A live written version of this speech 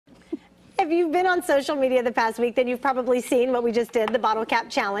if you've been on social media the past week, then you've probably seen what we just did, the bottle cap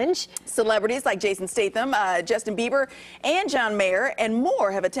challenge. Celebrities like Jason Statham, Justin Bieber, and John Mayer, and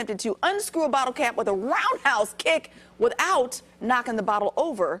more have attempted to unscrew a bottle cap with a roundhouse kick without knocking the bottle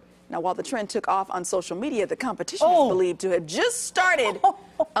over. Now, while the trend took off on social media, the competition is believed to have just started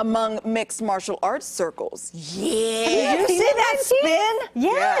among mixed martial arts circles. Yeah. Did you see that spin?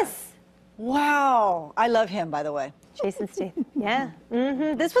 Yes. Yeah. Wow. I love him, by the way. Jason Statham. Yeah.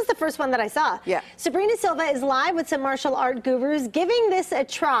 This was the first one that I saw. Yeah. Sabrina Silva is live with some martial art gurus giving this a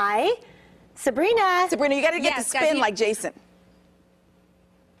try. Sabrina. Sabrina, you got to get the spin like Jason.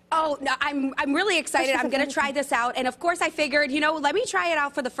 Oh, no, I'm really excited. I'm going to try this out. And of course, I figured, let me try it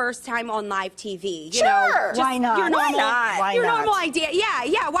out for the first time on live TV. Sure. Why not? Your normal, Why your not? normal idea.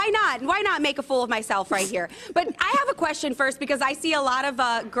 Yeah, why not? Why not make a fool of myself right here? But I have a question first because I see a lot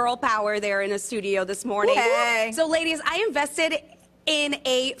of girl power there in the studio this morning. Hey. So, ladies, I invested in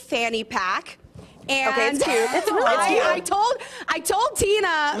a fanny pack. And okay, it's cute. That's really cute. I told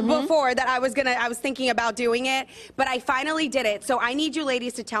Tina before that I was thinking about doing it, but I finally did it. So I need you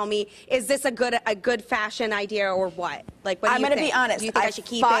ladies to tell me, is this a good fashion idea or what? Like, what do I'm you going to think? be honest. Do you think I should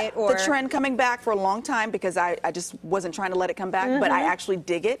keep fought it or the trend coming back for a long time because I just wasn't trying to let it come back, but I actually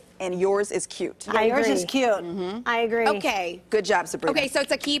dig it, and yours is cute. I Yours agree. is cute. I agree. Okay. Good job, Sabrina. Okay, so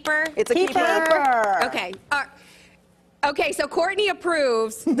it's a keeper. It's a keeper. Keeper. Okay. Okay, so Courtney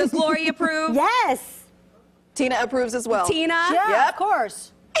approves. Does Lori approve? Yes. Tina approves as well. Tina? Yeah, Yep. of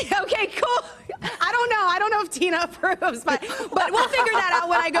course. Okay, cool. I don't know if Tina approves, but we'll figure that out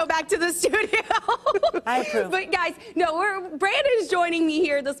when I go back to the studio. I approve. But guys, no, Brandon's joining me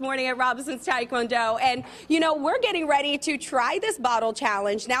here this morning at Robinson's Taekwondo, and we're getting ready to try this bottle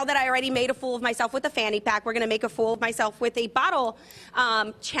challenge. Now that I already made a fool of myself with the fanny pack, we're going to make a fool of myself with a bottle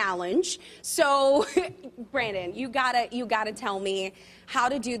challenge. So, Brandon, you gotta tell me how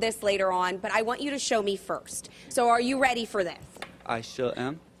to do this later on, but I want you to show me first. So, are you ready for this? I sure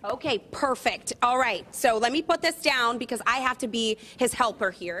am. Okay, perfect. All right, so let me put this down because I have to be his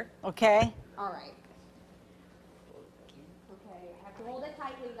helper here. Okay. All right. Okay, I have to hold it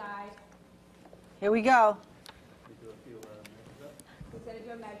tightly, guys. Here we go. He's going to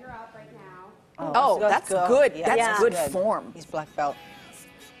do a measure up right now. Oh, that's good. Yeah. That's good form. He's black belt.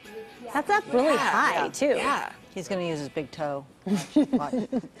 That's up really high, too. Yeah. He's going to use his big toe. Watch.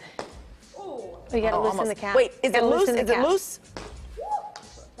 We got to loosen the cap. Wait, is it loose? Is it loose?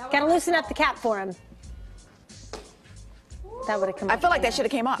 Got to loosen up the cap for him. That would have come I off. feel like that should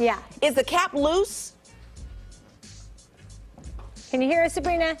have came off. Yeah. Is the cap loose? Can you hear us,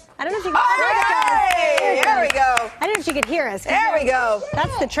 Sabrina? I don't know if you can. Hey, there we go. I don't know if you could hear us. There we go.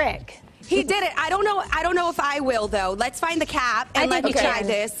 That's the trick. He did it. I don't know if I will, though. Let's find the cap and let me try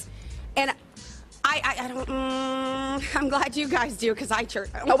this. And I don't. I'm glad you guys do because I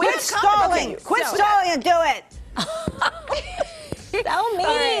church. Oh, we Quit stalling. Quit stalling and do it. So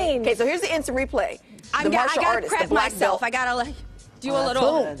mean. Okay, so here's the instant replay. I The martial gotta artist, the prep black myself. belt. I gotta like do a That's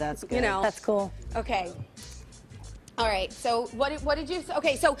little. good. That's good. That's cool. Okay. All right. So what did you?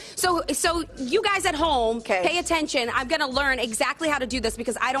 Okay. So you guys at home, pay attention. I'm gonna learn exactly how to do this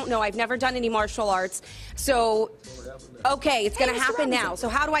because I don't know. I've never done any martial arts. So, okay, it's gonna happen now. So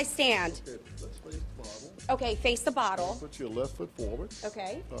how do I stand? Okay, face the bottle. Put your left foot forward.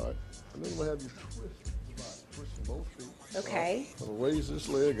 Okay. All right. And then we'll have you twist both feet. Okay. We'll raise this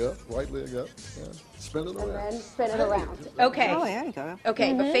leg up, right leg up, and spin it around. And then spin it around. Okay. Oh, there you go.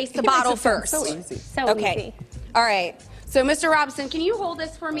 Okay, but face the bottle first. So easy. So Okay. easy. All right. So, Mr. Robinson, can you hold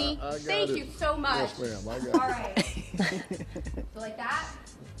this for me? I got Thank it. you so much. Yes, ma'am. I got All it. right. So like that?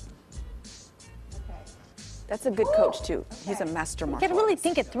 Okay. That's a good coach, too. He's a master You martial got to really artist.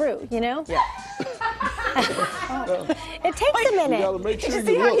 think it through, you know? Yeah. It takes a You minute. got to make sure Did you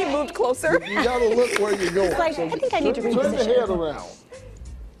see you how look. he moved closer? You got to look where you're going. like, I think I need to turn the reposition. head around.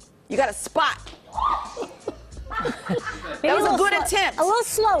 You got to spot. Maybe That was a little good attempt. A little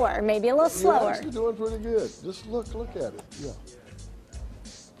slower, maybe a little You're slower. actually doing pretty good. Just look at it. Yeah.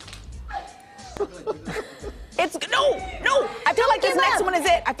 It's no. I feel like this give next up. one is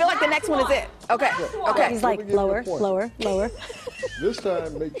it. I feel like the next one is it. Okay. Okay. He's Let me like, give you a lower, point. lower. This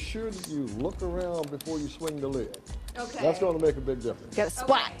time, make sure that you look around before you swing the leg. Okay. That's going to make a big difference. You got to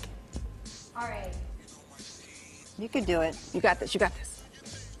spot. All right. You can do it. You got this. You got this.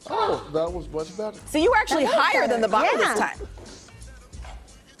 Oh, that was much better. So you were actually That was higher than the better. bottom Yeah. this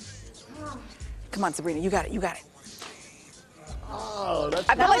time. Come on, Sabrina. You got it. You got it. Oh, that's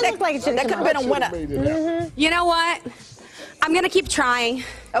I feel like looked like it should've that could come have been a should've winner. made it happen. You know what? I'm gonna keep trying.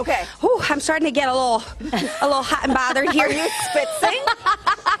 Okay. Whew, I'm starting to get a little hot and bothered here. Are you spitzing?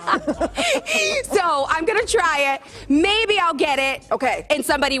 So I'm going to try it. Maybe I'll get it. Okay. And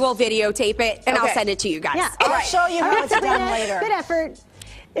somebody will videotape it, and I'll Okay. send it to you guys. Yeah. I'll show you how it's Sabrina, done later. Good effort.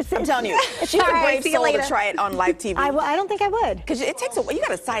 I'm telling you, she's All a right, brave see you soul to later. try it on live TV. I don't think I would. Because it takes a while. You got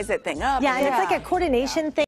to size that thing up. Yeah, and it's like a coordination thing.